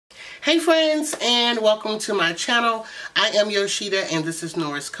Hey friends, and welcome to my channel. I am Yoshida and this is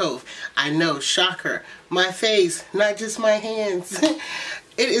Noras Cove. I know, shocker, my face, not just my hands. It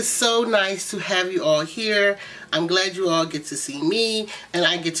is so nice to have you all here. I'm glad you all get to see me and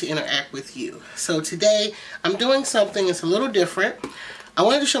I get to interact with you. So today I'm doing something that's a little different. I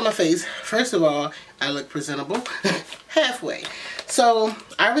wanted to show my face. First of all, I look presentable. Halfway. So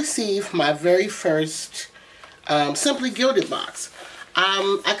I received my very first Simply Gilded box.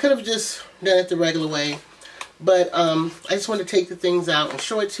 I could have just done it the regular way, but I just want to take the things out and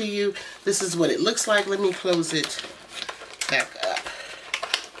show it to you. This is what it looks like. Let me close it back up.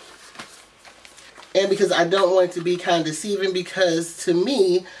 And because I don't want it to be kind of deceiving, because to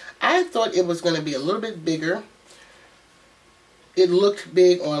me, I thought it was going to be a little bit bigger. It looked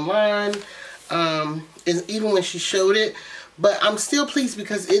big online, even when she showed it. But I'm still pleased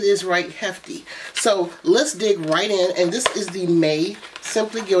because it is right hefty. So let's dig right in. And this is the May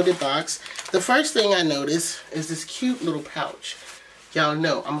Simply Gilded box. The first thing I noticed is this cute little pouch. Y'all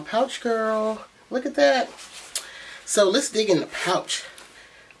know I'm a pouch girl. Look at that. So let's dig in the pouch.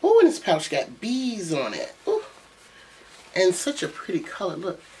 Oh, and this pouch got bees on it. Ooh. And such a pretty color.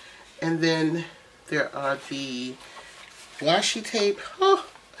 Look. And then there are the washi tape. Oh,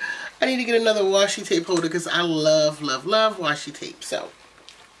 I need to get another washi tape holder because I love, love, love washi tape. So,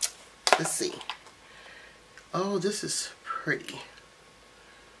 let's see. Oh, this is pretty.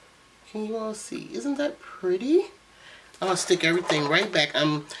 Can you all see? Isn't that pretty? I'm going to stick everything right back.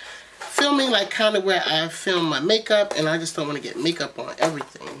 I'm filming like kind of where I film my makeup, and I just don't want to get makeup on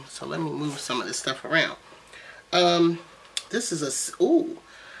everything. So, let me move some of this stuff around. This is a, ooh,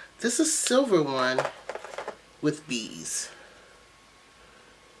 this is a silver one with bees.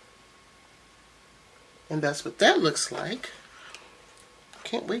 And that's what that looks like.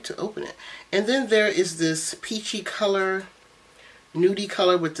 Can't wait to open it. And then there is this peachy color, nudie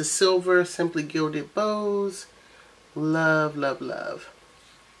color with the silver Simply Gilded bows. Love, love, love.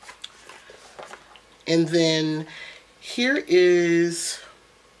 And then here is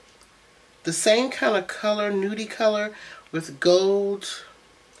the same kind of color, nudie color, with gold,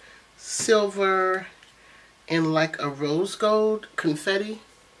 silver, and like a rose gold confetti.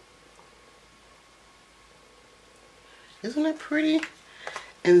 Isn't that pretty?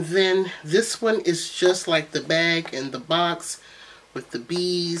 And then this one is just like the bag and the box with the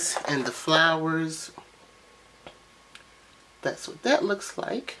bees and the flowers. That's what that looks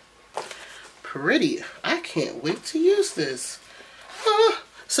like. Pretty. I can't wait to use this.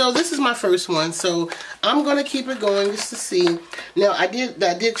 So this is my first one. So I'm going to keep it going just to see. Now I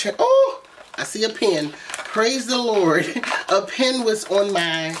did check. Oh, I see a pen. Praise the Lord. A pen was on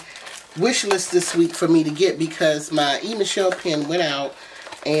my wish list this week for me to get because my E. Michelle pen went out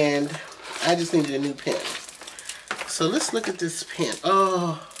and I just needed a new pen. So let's look at this pen.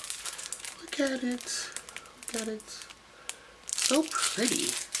 Oh, look at it. Look at it. So pretty.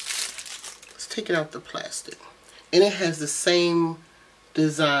 Let's take it out the plastic. And it has the same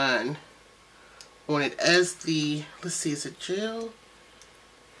design on it as the, let's see, is it gel?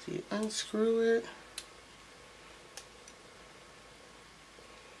 Do you unscrew it?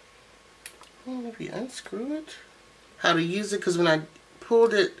 If you unscrew it, how to use it, because when I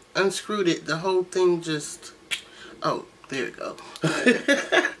pulled it, unscrewed it, the whole thing just, oh, there you go.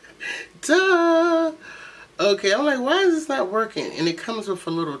 Duh! Okay, I'm like, why is this not working? And it comes with a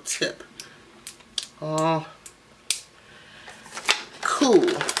little tip. Oh, cool.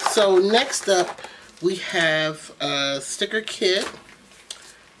 So next up, we have a sticker kit.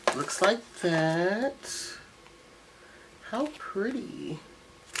 Looks like that. How pretty.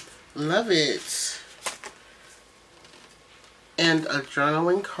 Love it. And a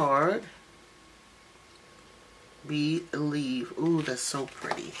journaling card. Believe. Ooh, that's so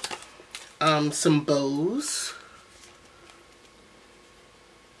pretty. Some bows.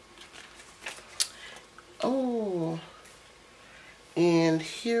 Oh. And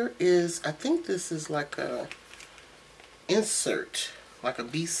here is, I think this is like a insert. Like a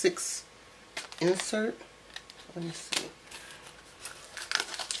B6 insert. Let me see.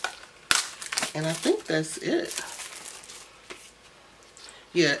 And I think that's it.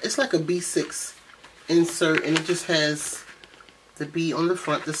 Yeah, it's like a B6 insert, and it just has the B on the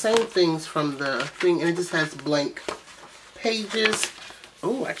front. The same things from the thing, and it just has blank pages.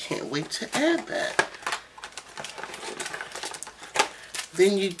 Oh, I can't wait to add that.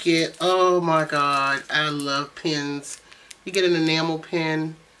 Then you get, oh my God, I love pens. You get an enamel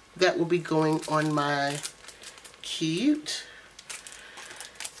pen. That will be going on my cute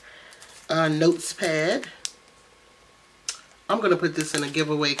notes pad. I'm going to put this in a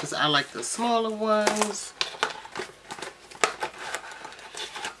giveaway because I like the smaller ones.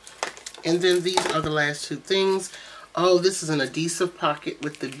 And then these are the last two things. Oh, this is an adhesive pocket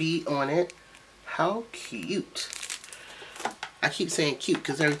with the bee on it. How cute. I keep saying cute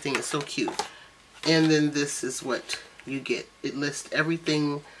because everything is so cute. And then this is what you get. It lists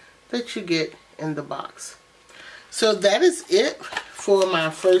everything that you get in the box. So that is it for my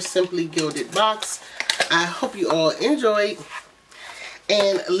first Simply Gilded box. I hope you all enjoyed.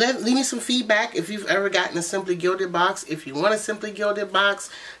 And leave me some feedback if you've ever gotten a Simply Gilded box. If you want a Simply Gilded box,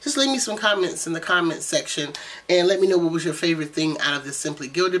 just leave me some comments in the comments section and let me know what was your favorite thing out of this Simply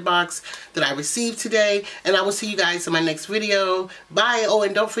Gilded box that I received today. And I will see you guys in my next video. Bye. Oh,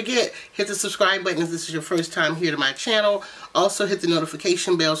 and don't forget, hit the subscribe button if this is your first time here to my channel. Also hit the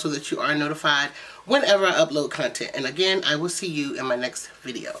notification bell so that you are notified whenever I upload content. And again, I will see you in my next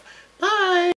video. Bye.